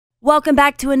Welcome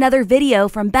back to another video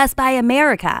from Best Buy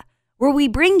America, where we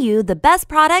bring you the best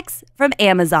products from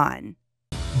Amazon.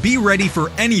 Be ready for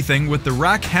anything with the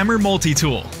Rack Hammer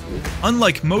Multi-Tool.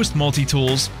 Unlike most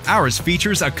multi-tools, ours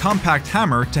features a compact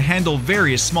hammer to handle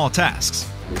various small tasks,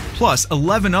 plus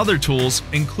 11 other tools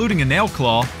including a nail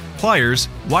claw, pliers,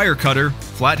 wire cutter,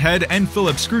 flathead and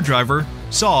Phillips screwdriver,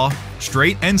 saw,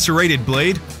 straight and serrated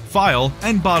blade, file,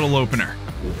 and bottle opener.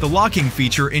 The locking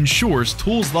feature ensures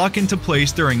tools lock into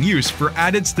place during use for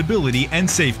added stability and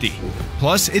safety.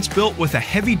 Plus, it's built with a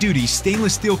heavy-duty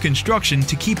stainless steel construction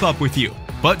to keep up with you,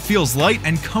 but feels light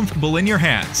and comfortable in your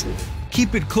hands.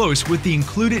 Keep it close with the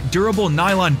included durable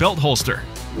nylon belt holster.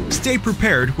 Stay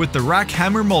prepared with the Rack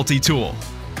Hammer Multi-Tool.